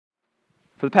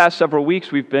For the past several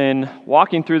weeks, we've been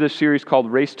walking through this series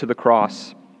called Race to the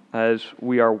Cross, as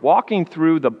we are walking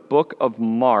through the book of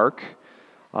Mark,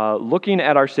 looking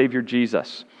at our Savior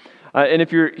Jesus. And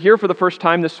if you're here for the first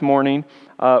time this morning,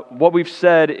 what we've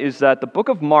said is that the book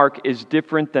of Mark is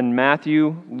different than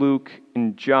Matthew, Luke,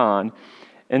 and John,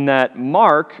 in that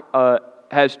Mark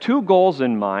has two goals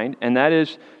in mind, and that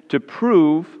is to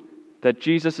prove that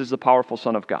Jesus is the powerful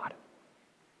Son of God,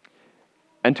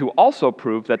 and to also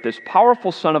prove that this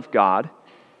powerful Son of God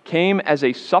came as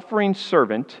a suffering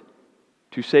servant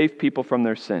to save people from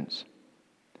their sins.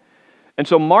 And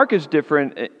so Mark is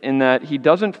different in that he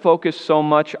doesn't focus so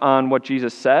much on what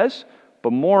Jesus says,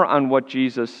 but more on what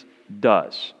Jesus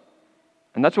does.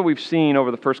 And that's what we've seen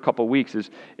over the first couple of weeks is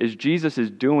Jesus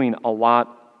is doing a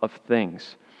lot of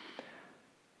things.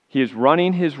 He is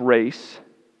running his race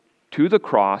to the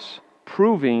cross,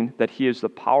 proving that he is the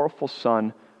powerful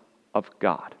Son of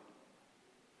God.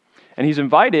 And he's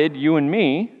invited you and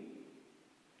me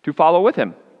to follow with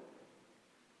him.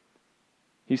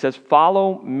 He says,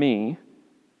 "Follow me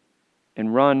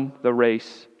and run the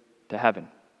race to heaven."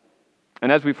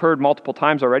 And as we've heard multiple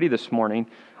times already this morning,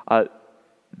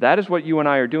 that is what you and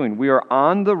I are doing. We are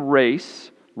on the race,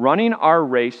 running our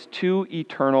race to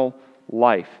eternal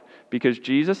life. Because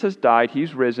Jesus has died,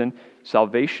 he's risen,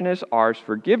 salvation is ours,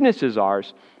 forgiveness is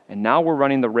ours, and now we're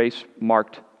running the race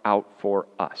marked out for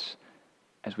us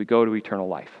as we go to eternal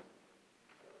life.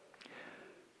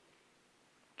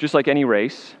 Just like any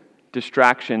race,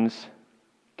 distractions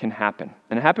can happen.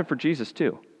 And it happened for Jesus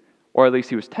too. Or at least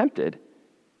he was tempted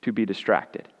to be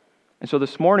distracted. And so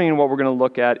this morning what we're going to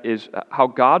look at is how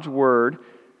God's Word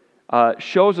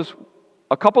shows us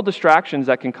a couple distractions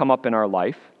that can come up in our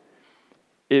life.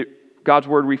 God's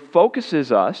Word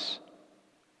refocuses us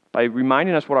by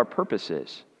reminding us what our purpose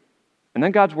is. And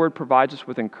then God's Word provides us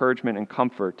with encouragement and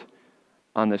comfort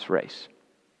on this race.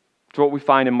 It's what we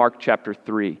find in Mark chapter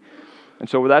 3. And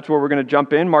so that's where we're going to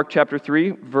jump in. Mark chapter 3,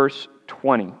 verse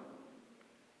 20.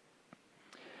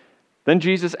 Then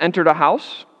Jesus entered a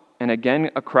house, and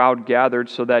again a crowd gathered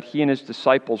so that he and his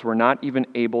disciples were not even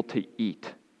able to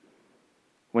eat.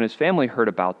 When his family heard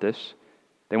about this,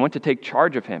 they went to take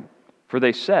charge of him, for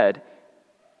they said,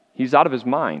 "He's out of his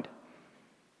mind."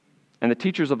 And the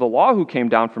teachers of the law who came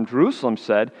down from Jerusalem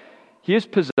said, "He is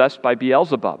possessed by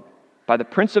Beelzebub. By the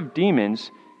prince of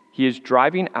demons, he is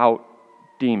driving out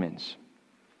demons."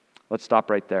 Let's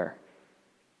stop right there.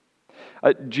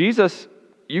 Jesus,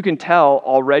 you can tell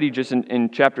already just in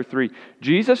chapter 3,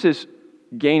 Jesus is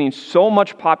gaining so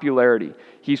much popularity.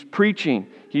 He's preaching,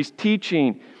 he's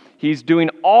teaching, he's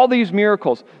doing all these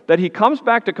miracles that he comes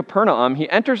back to Capernaum, he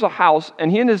enters a house,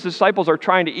 and he and his disciples are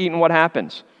trying to eat, and what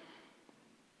happens?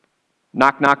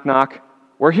 Knock, knock, knock.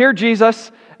 "We're here,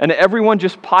 Jesus." And everyone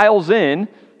just piles in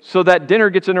so that dinner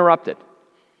gets interrupted.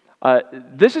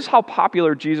 This is how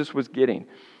popular Jesus was getting.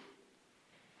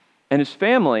 And his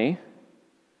family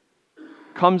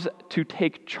comes to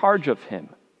take charge of him,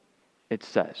 it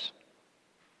says.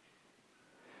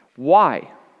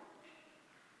 Why?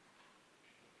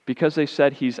 Because they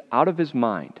said he's out of his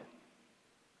mind.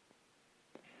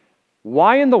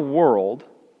 Why in the world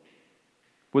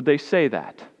would they say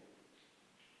that?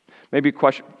 Maybe a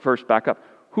question first, back up.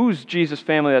 Who's Jesus'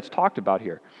 family that's talked about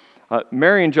here?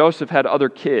 Mary and Joseph had other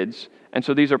kids, and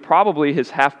so these are probably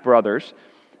his half-brothers.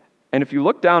 And if you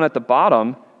look down at the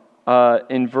bottom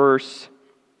in verse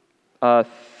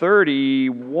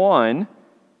 31,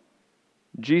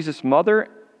 Jesus' mother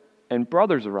and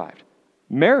brothers arrived.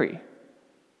 Mary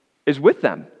is with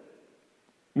them.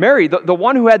 Mary, the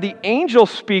one who had the angel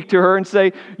speak to her and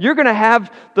say, "You're going to have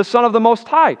the Son of the Most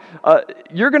High.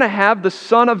 You're going to have the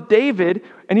Son of David,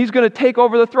 and he's going to take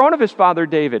over the throne of his father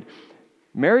David."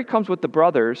 Mary comes with the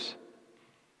brothers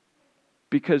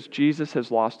because Jesus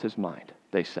has lost his mind,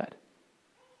 they said.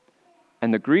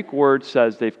 And the Greek word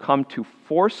says they've come to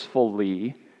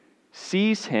forcefully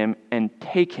seize him and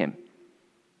take him.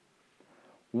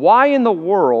 Why in the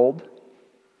world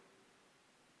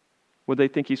would they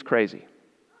think he's crazy?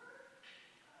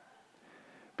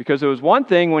 Because it was one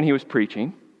thing when he was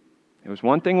preaching, it was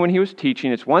one thing when he was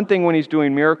teaching, it's one thing when he's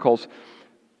doing miracles,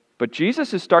 but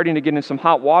Jesus is starting to get in some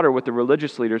hot water with the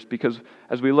religious leaders because,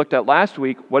 as we looked at last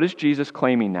week, what is Jesus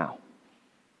claiming now?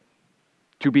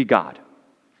 To be God.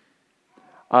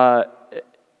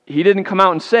 He didn't come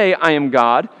out and say, "I am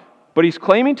God," but he's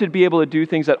claiming to be able to do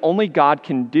things that only God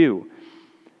can do.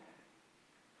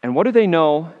 And what do they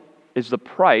know is the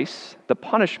price, the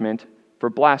punishment for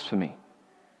blasphemy?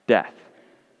 Death.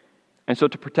 And so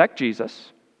to protect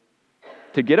Jesus,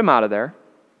 to get him out of there,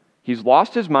 he's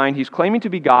lost his mind, he's claiming to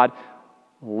be God,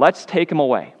 let's take him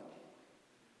away.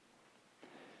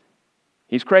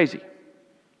 He's crazy.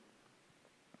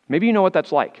 Maybe you know what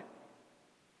that's like.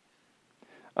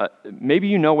 Maybe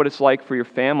you know what it's like for your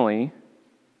family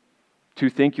to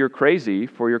think you're crazy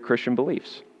for your Christian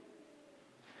beliefs.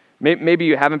 Maybe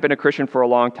you haven't been a Christian for a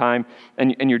long time,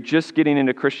 and you're just getting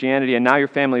into Christianity, and now your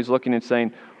family is looking and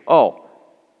saying, oh,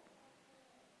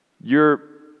 you're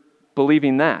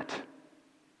believing that.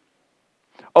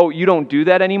 Oh, you don't do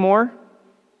that anymore?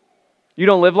 You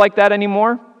don't live like that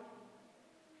anymore?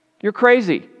 You're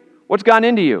crazy. What's gotten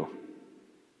into you?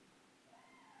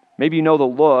 Maybe you know the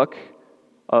look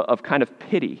of kind of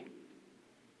pity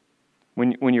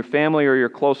when your family or your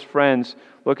close friends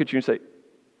look at you and say,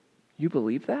 you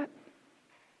believe that?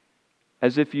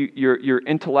 As if your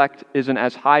intellect isn't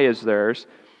as high as theirs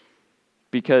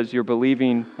because you're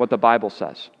believing what the Bible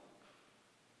says.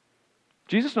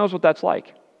 Jesus knows what that's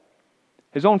like.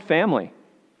 His own family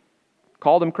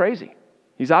called him crazy.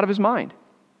 He's out of his mind.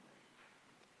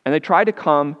 And they tried to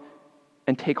come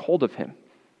and take hold of him.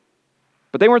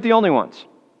 But they weren't the only ones.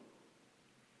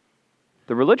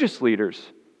 The religious leaders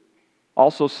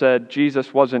also said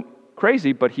Jesus wasn't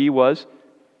crazy, but he was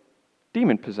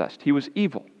demon-possessed. He was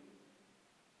evil.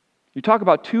 You talk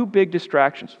about two big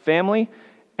distractions, family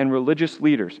and religious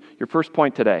leaders. Your first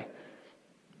point today.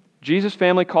 Jesus'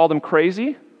 family called him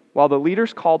crazy, while the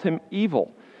leaders called him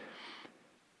evil.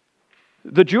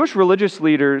 The Jewish religious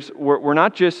leaders were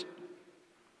not just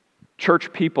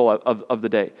church people of the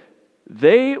day.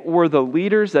 They were the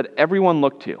leaders that everyone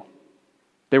looked to.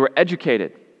 They were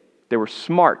educated. They were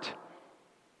smart.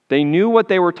 They knew what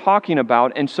they were talking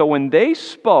about, and so when they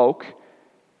spoke,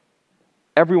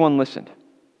 everyone listened.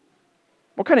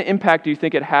 What kind of impact do you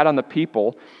think it had on the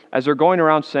people as they're going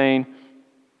around saying,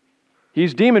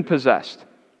 he's demon-possessed.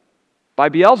 By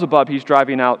Beelzebub, he's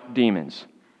driving out demons.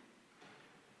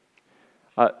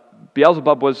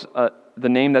 Beelzebub was the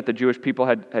name that the Jewish people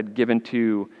had given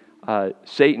to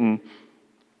Satan.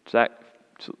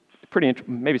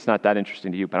 Maybe it's not that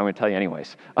interesting to you, but I'm going to tell you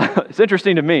anyways. It's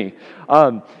interesting to me.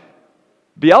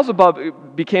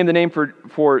 Beelzebub became the name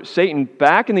for Satan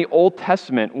back in the Old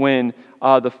Testament when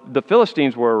the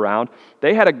Philistines were around.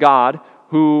 They had a god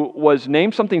who was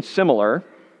named something similar,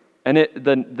 and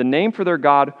the name for their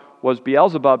god was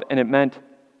Beelzebub, and it meant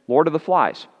Lord of the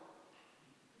Flies,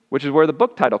 which is where the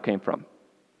book title came from.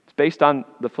 It's based on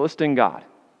the Philistine god.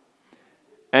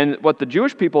 And what the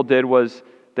Jewish people did was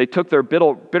they took their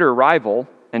bitter rival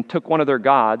and took one of their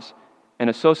gods and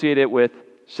associated it with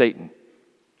Satan.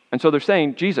 And so they're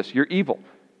saying, Jesus, you're evil.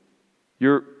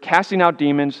 You're casting out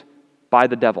demons by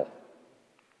the devil.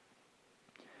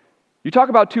 You talk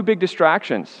about two big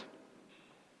distractions.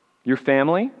 Your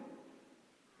family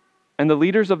and the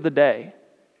leaders of the day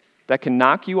that can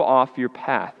knock you off your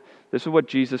path. This is what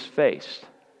Jesus faced.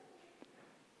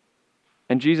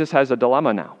 And Jesus has a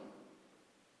dilemma now.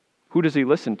 Who does he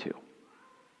listen to?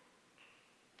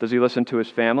 Does he listen to his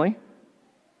family?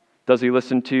 Does he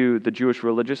listen to the Jewish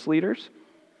religious leaders?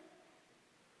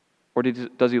 Or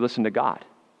does he listen to God?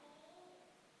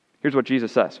 Here's what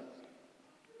Jesus says.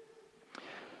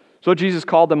 So Jesus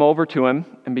called them over to him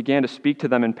and began to speak to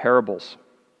them in parables.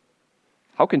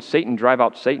 How can Satan drive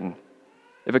out Satan?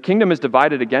 If a kingdom is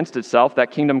divided against itself,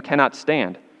 that kingdom cannot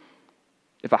stand.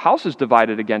 If a house is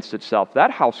divided against itself,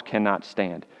 that house cannot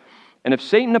stand. And if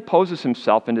Satan opposes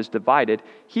himself and is divided,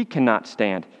 he cannot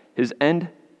stand. His end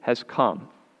has come.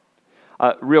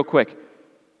 Real quick,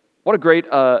 what a great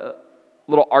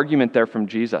little argument there from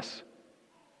Jesus.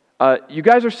 You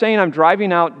guys are saying I'm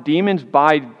driving out demons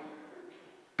by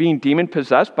being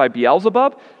demon-possessed by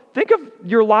Beelzebub? Think of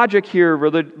your logic here,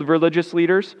 religious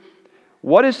leaders.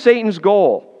 What is Satan's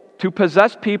goal? To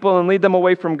possess people and lead them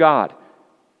away from God.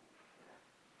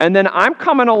 And then I'm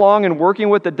coming along and working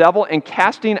with the devil and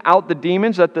casting out the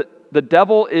demons that the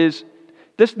devil is...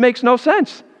 This makes no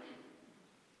sense.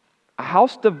 A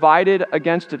house divided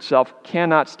against itself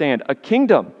cannot stand. A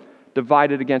kingdom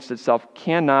divided against itself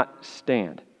cannot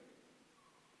stand.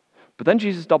 But then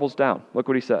Jesus doubles down. Look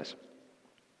what he says.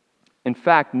 In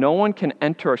fact, no one can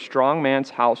enter a strong man's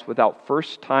house without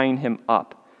first tying him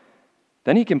up.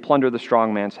 Then he can plunder the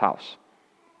strong man's house.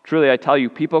 Truly, I tell you,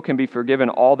 people can be forgiven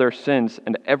all their sins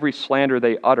and every slander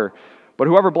they utter, but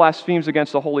whoever blasphemes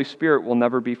against the Holy Spirit will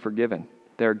never be forgiven.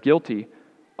 They are guilty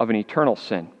of an eternal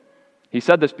sin. He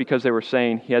said this because they were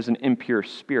saying he has an impure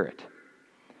spirit.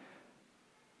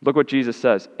 Look what Jesus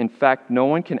says. In fact, no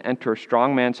one can enter a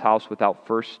strong man's house without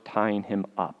first tying him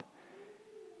up.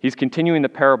 He's continuing the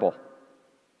parable.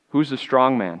 Who's the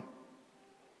strong man?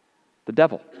 The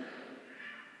devil.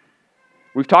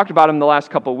 We've talked about him the last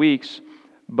couple of weeks,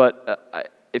 but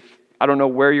I don't know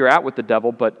where you're at with the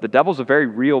devil, but the devil's a very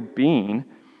real being,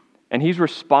 and he's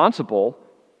responsible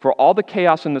for all the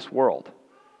chaos in this world.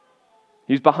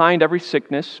 He's behind every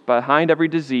sickness, behind every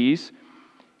disease.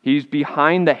 He's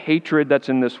behind the hatred that's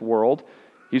in this world.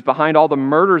 He's behind all the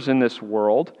murders in this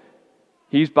world.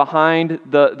 He's behind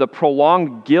the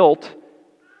prolonged guilt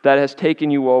that has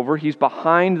taken you over. He's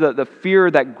behind the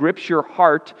fear that grips your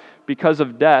heart because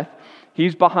of death.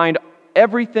 He's behind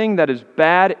everything that is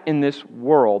bad in this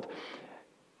world.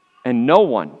 And no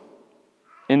one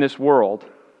in this world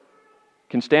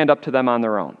can stand up to them on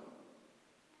their own.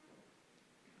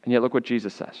 And yet look what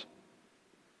Jesus says.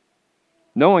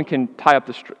 No one can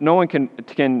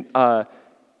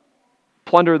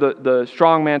plunder the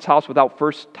strong man's house without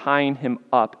first tying him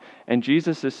up. And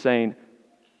Jesus is saying,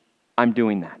 I'm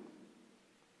doing that.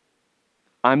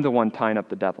 I'm the one tying up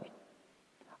the devil.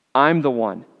 I'm the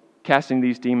one casting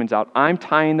these demons out. I'm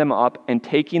tying them up and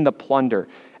taking the plunder.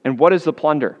 And what is the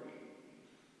plunder?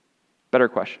 Better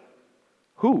question.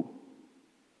 Who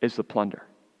is the plunder?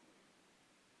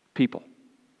 People.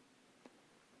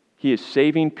 He is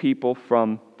saving people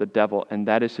from the devil, and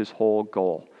that is his whole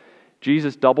goal.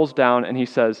 Jesus doubles down and he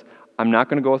says, I'm not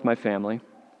going to go with my family.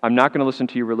 I'm not going to listen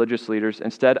to you religious leaders.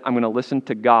 Instead, I'm going to listen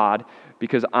to God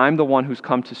because I'm the one who's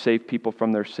come to save people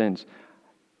from their sins.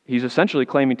 He's essentially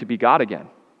claiming to be God again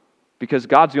because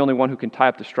God's the only one who can tie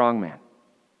up the strong man.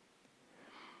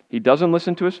 He doesn't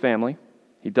listen to his family.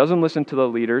 He doesn't listen to the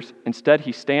leaders. Instead,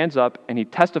 he stands up and he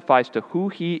testifies to who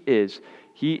he is.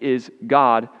 He is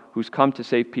God who's come to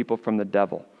save people from the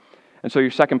devil. And so your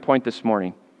second point this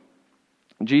morning,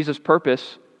 Jesus'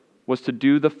 purpose was to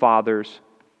do the Father's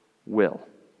will.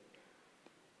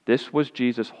 This was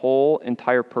Jesus' whole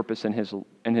entire purpose in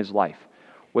his life,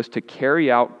 was to carry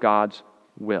out God's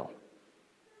will.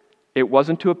 It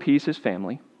wasn't to appease his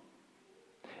family.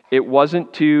 It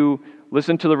wasn't to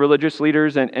listen to the religious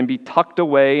leaders and be tucked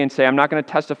away and say, I'm not going to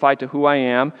testify to who I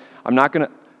am.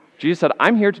 Jesus said,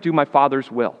 I'm here to do my Father's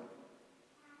will.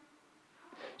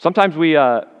 Sometimes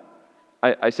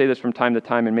I say this from time to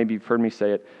time, and maybe you've heard me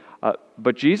say it,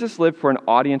 but Jesus lived for an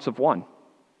audience of one.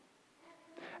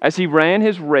 As he ran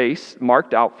his race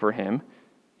marked out for him,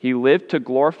 he lived to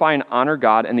glorify and honor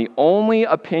God, and the only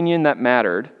opinion that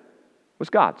mattered was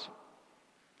God's.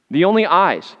 The only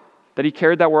eyes that he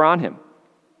cared that were on him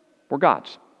were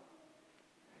God's.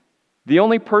 The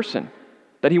only person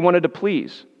that he wanted to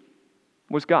please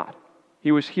was God.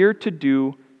 He was here to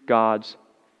do God's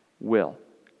will.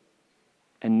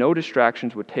 And no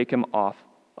distractions would take him off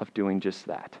of doing just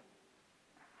that.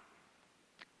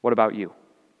 What about you?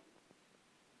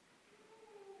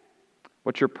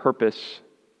 What's your purpose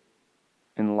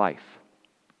in life?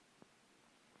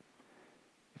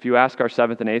 If you ask our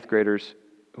 7th and 8th graders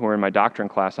who are in my doctrine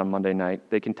class on Monday night,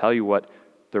 they can tell you what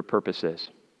their purpose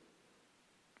is.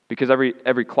 Because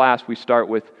every class we start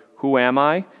with, who am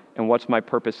I and what's my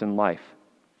purpose in life?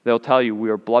 They'll tell you we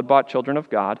are blood-bought children of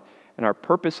God, and our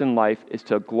purpose in life is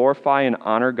to glorify and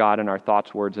honor God in our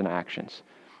thoughts, words, and actions.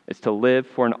 It's to live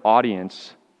for an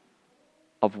audience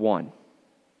of one.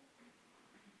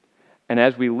 And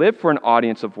as we live for an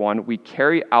audience of one, we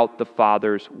carry out the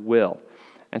Father's will.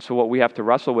 And so what we have to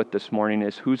wrestle with this morning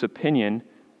is whose opinion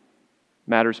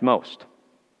matters most.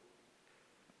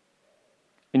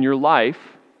 In your life,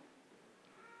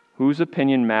 whose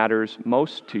opinion matters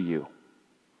most to you?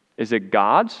 Is it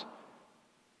God's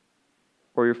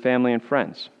or your family and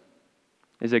friends?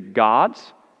 Is it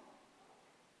God's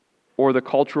or the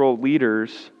cultural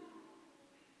leaders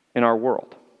in our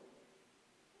world?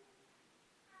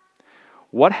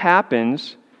 What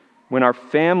happens when our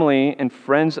family and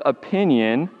friends'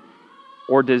 opinion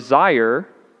or desire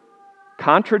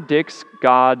contradicts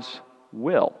God's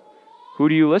will? Who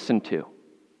do you listen to?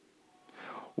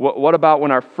 What about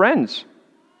when our friends'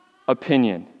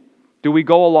 opinion? Do we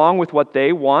go along with what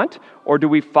they want, or do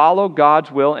we follow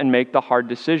God's will and make the hard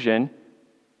decision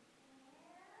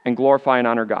and glorify and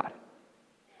honor God?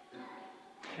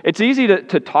 It's easy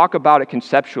to talk about it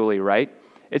conceptually, right?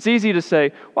 It's easy to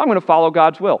say, well, I'm going to follow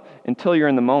God's will, until you're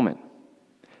in the moment.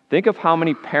 Think of how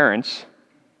many parents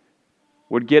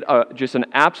would get just an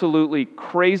absolutely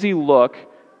crazy look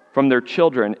from their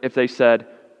children if they said,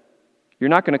 you're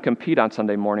not going to compete on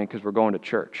Sunday morning because we're going to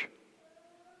church.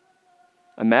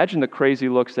 Imagine the crazy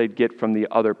looks they'd get from the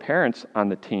other parents on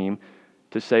the team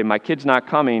to say, my kid's not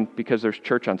coming because there's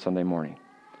church on Sunday morning.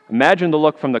 Imagine the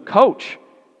look from the coach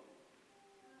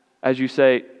as you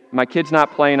say, my kid's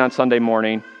not playing on Sunday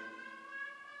morning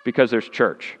because there's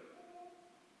church.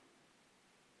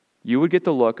 You would get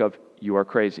the look of, you are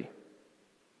crazy.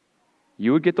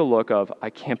 You would get the look of, I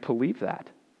can't believe that.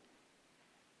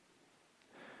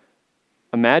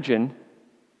 Imagine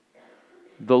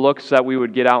the looks that we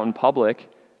would get out in public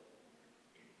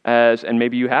and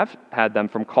maybe you have had them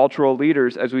from cultural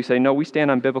leaders, as we say, no, we stand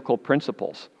on biblical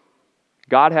principles.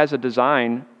 God has a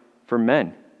design for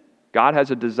men. God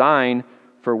has a design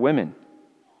for women.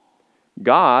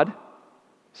 God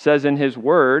says in His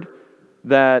Word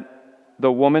that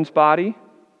the woman's body,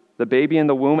 the baby in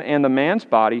the womb, and the man's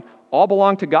body all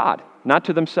belong to God, not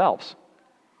to themselves.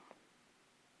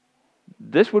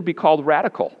 This would be called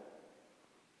radical,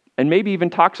 and maybe even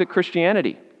toxic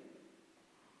Christianity.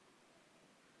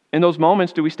 In those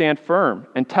moments, do we stand firm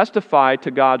and testify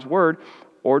to God's Word,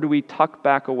 or do we tuck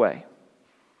back away?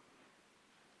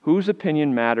 Whose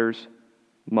opinion matters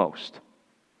most?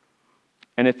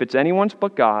 And if it's anyone's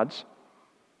but God's,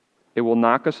 it will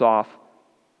knock us off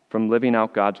from living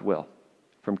out God's will,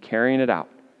 from carrying it out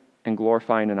and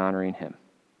glorifying and honoring Him.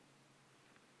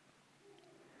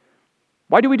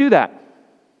 Why do we do that?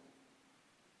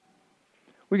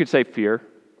 We could say fear,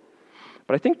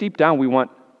 but I think deep down we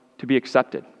want to be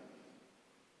accepted.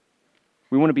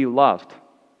 We want to be loved.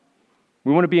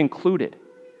 We want to be included.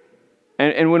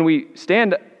 And when we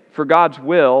stand for God's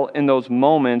will in those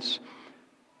moments,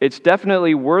 it's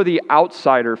definitely we're the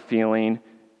outsider feeling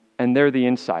and they're the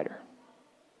insider.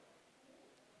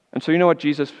 And so you know what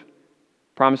Jesus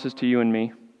promises to you and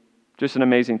me? Just an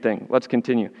amazing thing. Let's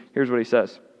continue. Here's what He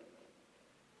says.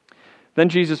 Then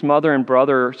Jesus' mother and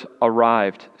brothers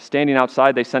arrived. Standing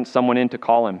outside, they sent someone in to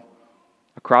call Him.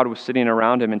 A crowd was sitting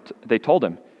around Him, and they told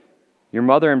Him, "Your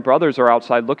mother and brothers are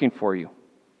outside looking for you."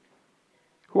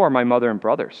 "Who are my mother and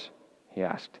brothers?" He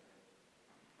asked.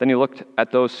 Then He looked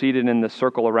at those seated in the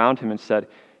circle around Him and said,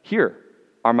 "Here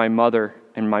are my mother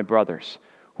and my brothers.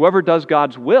 Whoever does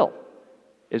God's will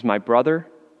is my brother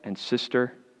and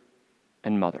sister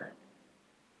and mother."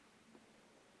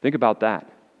 Think about that.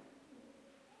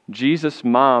 Jesus'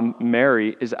 mom,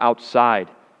 Mary, is outside.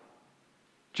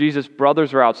 Jesus'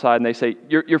 brothers are outside, and they say,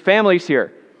 your family's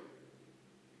here.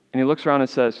 And He looks around and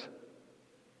says,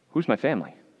 "Who's my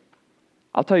family?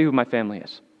 I'll tell you who my family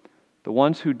is. The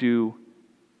ones who do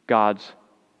God's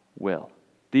will.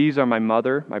 These are my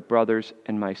mother, my brothers,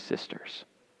 and my sisters."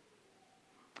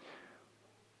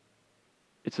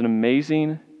 It's an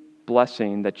amazing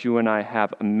blessing that you and I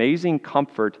have, amazing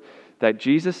comfort that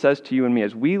Jesus says to you and me,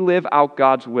 as we live out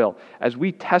God's will, as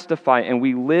we testify and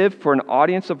we live for an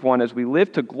audience of one, as we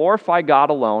live to glorify God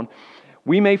alone,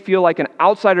 we may feel like an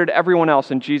outsider to everyone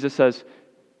else, and Jesus says,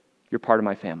 "You're part of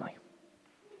my family.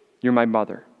 You're my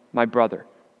mother, my brother,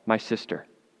 my sister."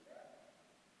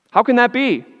 How can that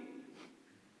be?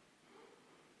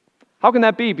 How can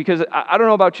that be? Because I don't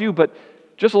know about you, but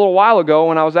just a little while ago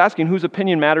when I was asking whose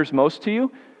opinion matters most to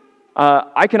you,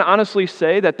 I can honestly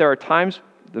say that there are times,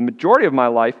 the majority of my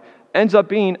life ends up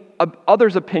being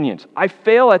others' opinions. I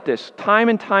fail at this time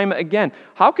and time again.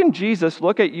 How can Jesus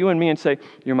look at you and me and say,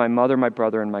 "You're my mother, my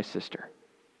brother, and my sister,"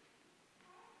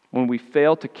 when we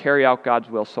fail to carry out God's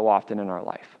will so often in our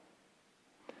life?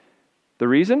 The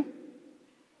reason?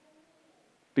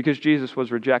 Because Jesus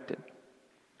was rejected.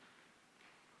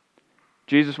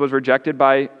 Jesus was rejected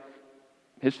by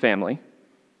His family.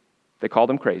 They called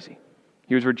Him crazy.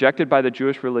 He was rejected by the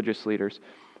Jewish religious leaders.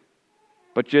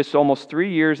 But just almost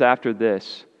 3 years after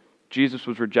this, Jesus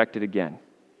was rejected again.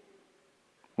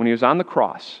 When He was on the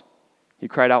cross, He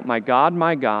cried out, my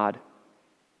God,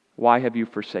 why have you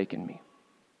forsaken me?"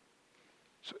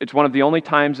 So it's one of the only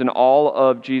times in all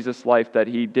of Jesus' life that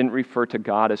He didn't refer to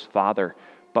God as Father,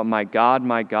 but my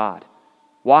God.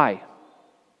 Why?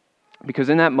 Because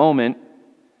in that moment,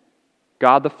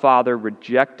 God the Father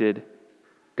rejected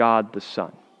God the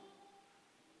Son.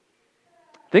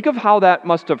 Think of how that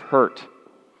must have hurt.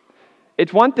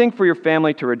 It's one thing for your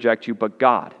family to reject you, but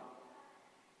God.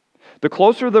 The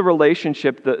closer the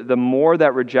relationship, the more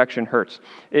that rejection hurts.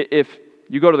 If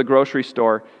you go to the grocery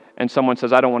store and someone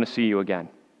says, "I don't want to see you again."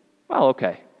 Well,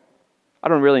 okay. I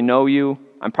don't really know you.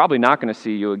 I'm probably not going to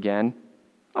see you again.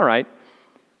 All right.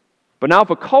 But now if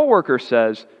a coworker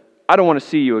says, "I don't want to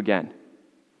see you again,"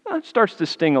 well, it starts to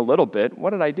sting a little bit.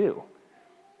 What did I do?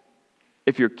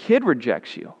 If your kid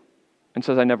rejects you and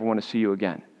says, "I never want to see you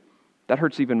again," that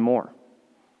hurts even more.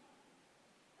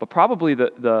 But probably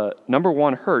the number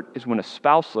one hurt is when a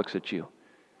spouse looks at you.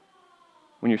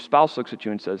 When your spouse looks at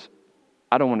you and says,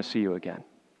 "I don't want to see you again."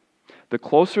 The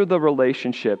closer the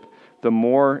relationship, the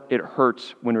more it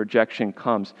hurts when rejection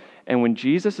comes. And when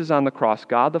Jesus is on the cross,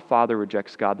 God the Father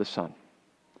rejects God the Son.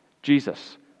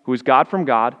 Jesus, who is God from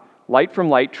God, light from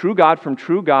light, true God from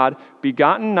true God,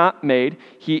 begotten, not made.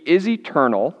 He is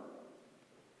eternal.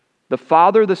 The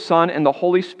Father, the Son, and the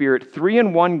Holy Spirit, three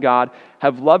in one God,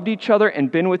 have loved each other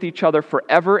and been with each other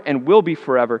forever and will be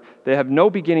forever. They have no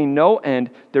beginning, no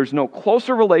end. There's no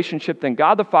closer relationship than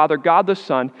God the Father, God the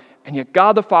Son, And yet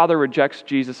God the Father rejects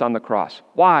Jesus on the cross.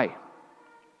 Why?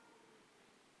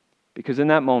 Because in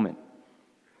that moment,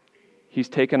 he's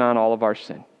taken on all of our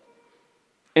sin.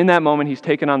 In that moment, he's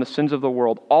taken on the sins of the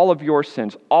world, all of your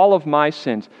sins, all of my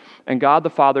sins. And God the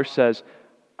Father says,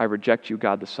 I reject you,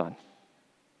 God the Son.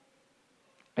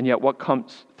 And yet what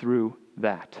comes through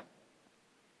that?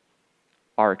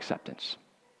 Our acceptance.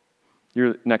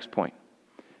 Your next point.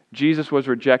 Jesus was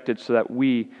rejected so that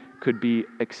we could be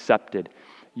accepted.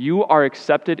 You are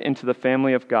accepted into the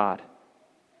family of God,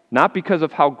 not because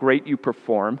of how great you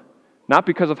perform, not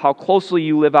because of how closely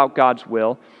you live out God's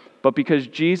will, but because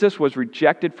Jesus was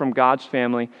rejected from God's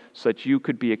family so that you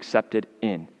could be accepted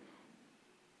in.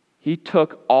 He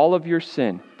took all of your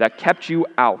sin that kept you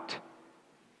out,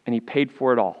 and he paid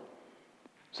for it all.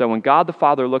 So when God the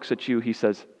Father looks at you, he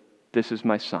says, this is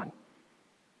my son.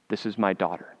 This is my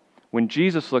daughter. When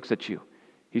Jesus looks at you,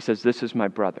 he says, this is my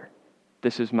brother.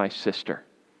 This is my sister.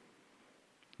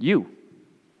 You,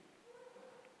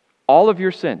 all of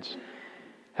your sins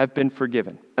have been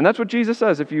forgiven. And that's what Jesus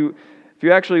says. If you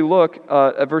actually look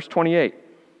at verse 28,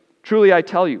 truly I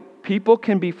tell you, people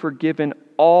can be forgiven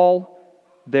all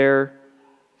their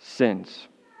sins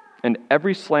and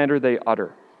every slander they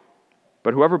utter.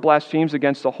 But whoever blasphemes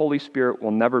against the Holy Spirit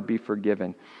will never be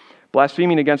forgiven.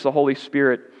 Blaspheming against the Holy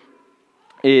Spirit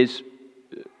is,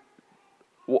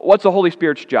 what's the Holy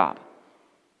Spirit's job?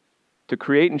 To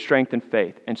create and strengthen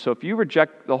faith. And so if you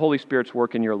reject the Holy Spirit's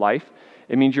work in your life,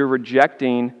 it means you're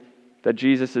rejecting that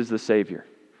Jesus is the Savior.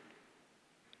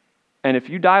 And if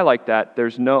you die like that,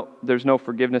 there's no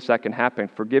forgiveness that can happen.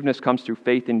 Forgiveness comes through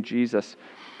faith in Jesus.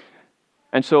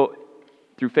 And so,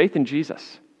 through faith in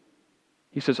Jesus,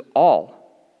 he says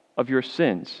all of your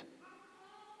sins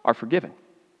are forgiven.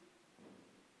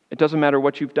 It doesn't matter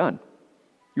what you've done.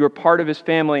 You are part of his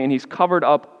family, and he's covered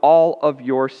up all of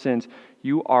your sins.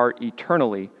 You are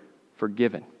eternally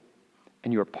forgiven,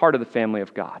 and you are part of the family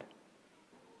of God.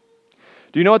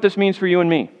 Do you know what this means for you and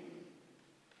me?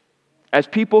 As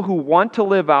people who want to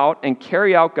live out and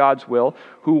carry out God's will,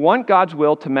 who want God's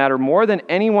will to matter more than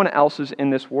anyone else's in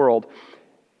this world,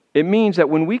 it means that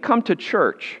when we come to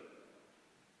church,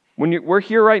 we're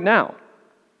here right now,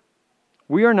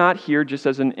 we are not here just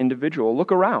as an individual.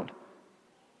 Look around.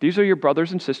 These are your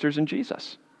brothers and sisters in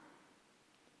Jesus.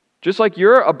 Just like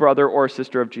you're a brother or a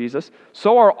sister of Jesus,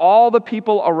 so are all the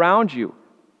people around you.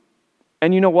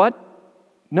 And you know what?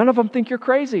 None of them think you're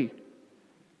crazy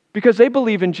because they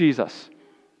believe in Jesus.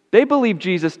 They believe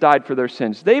Jesus died for their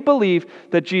sins. They believe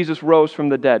that Jesus rose from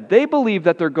the dead. They believe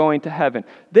that they're going to heaven.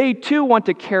 They too want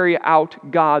to carry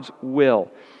out God's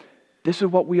will. This is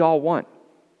what we all want.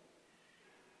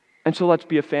 And so let's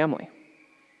be a family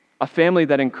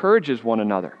that encourages one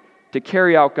another to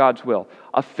carry out God's will,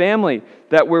 a family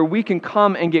that where we can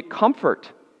come and get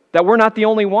comfort, that we're not the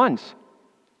only ones,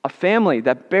 a family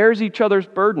that bears each other's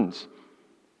burdens,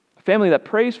 a family that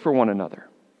prays for one another.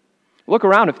 Look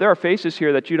around. If there are faces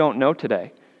here that you don't know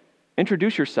today,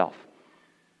 introduce yourself,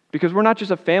 because we're not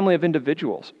just a family of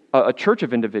individuals, a church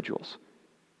of individuals.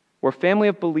 We're a family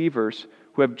of believers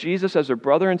who have Jesus as their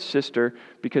brother and sister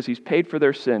because he's paid for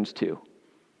their sins too.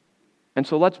 And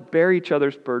so let's bear each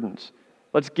other's burdens.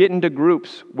 Let's get into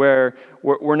groups where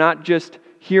we're not just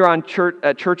here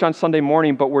at church on Sunday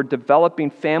morning, but we're developing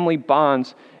family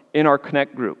bonds in our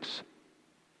connect groups.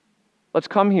 Let's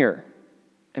come here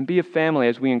and be a family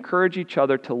as we encourage each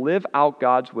other to live out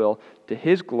God's will to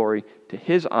his glory, to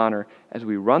his honor, as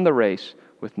we run the race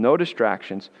with no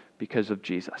distractions because of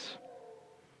Jesus.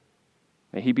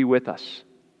 May he be with us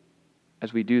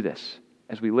as we do this,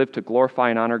 as we live to glorify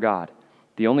and honor God,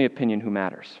 the only opinion who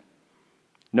matters,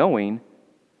 knowing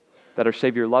that our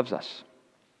Savior loves us,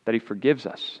 that he forgives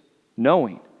us,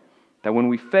 knowing that when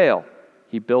we fail,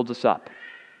 he builds us up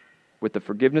with the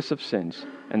forgiveness of sins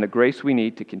and the grace we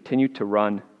need to continue to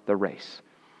run the race.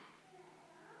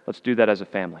 Let's do that as a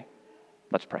family.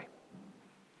 Let's pray.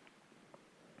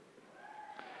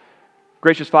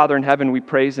 Gracious Father in heaven, we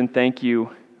praise and thank you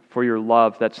for your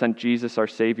love that sent Jesus, our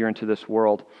Savior, into this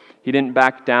world. He didn't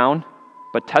back down,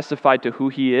 but testified to who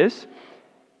he is.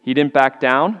 He didn't back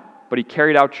down, but he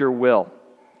carried out your will.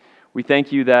 We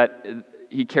thank you that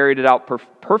he carried it out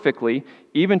perfectly,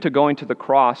 even to going to the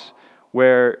cross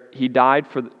where he died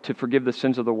to forgive the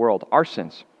sins of the world, our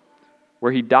sins.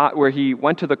 Where he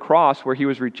went to the cross, where he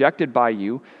was rejected by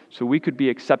you, so we could be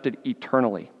accepted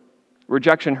eternally.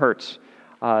 Rejection hurts,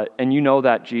 and you know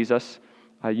that, Jesus.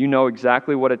 You know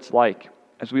exactly what it's like.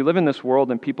 As we live in this world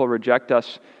and people reject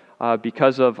us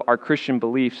because of our Christian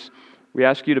beliefs, we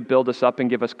ask you to build us up and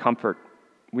give us comfort.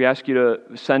 We ask you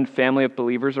to send family of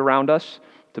believers around us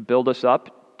to build us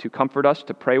up, to comfort us,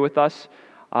 to pray with us,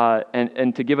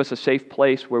 and to give us a safe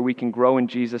place where we can grow in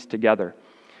Jesus together.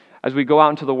 As we go out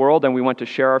into the world and we want to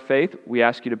share our faith, we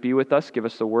ask you to be with us, give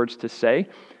us the words to say.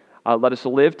 Let us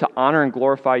live to honor and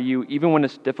glorify you even when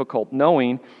it's difficult,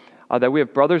 knowing that we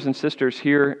have brothers and sisters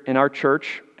here in our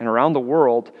church and around the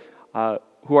world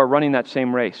who are running that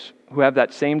same race, who have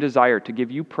that same desire to give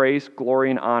you praise,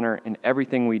 glory, and honor in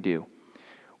everything we do.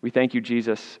 We thank you,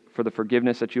 Jesus, for the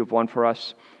forgiveness that you have won for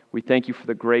us. We thank you for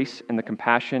the grace and the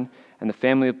compassion and the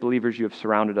family of believers you have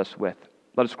surrounded us with.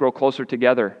 Let us grow closer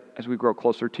together as we grow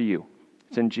closer to you.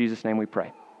 It's in Jesus' name we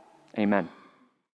pray. Amen.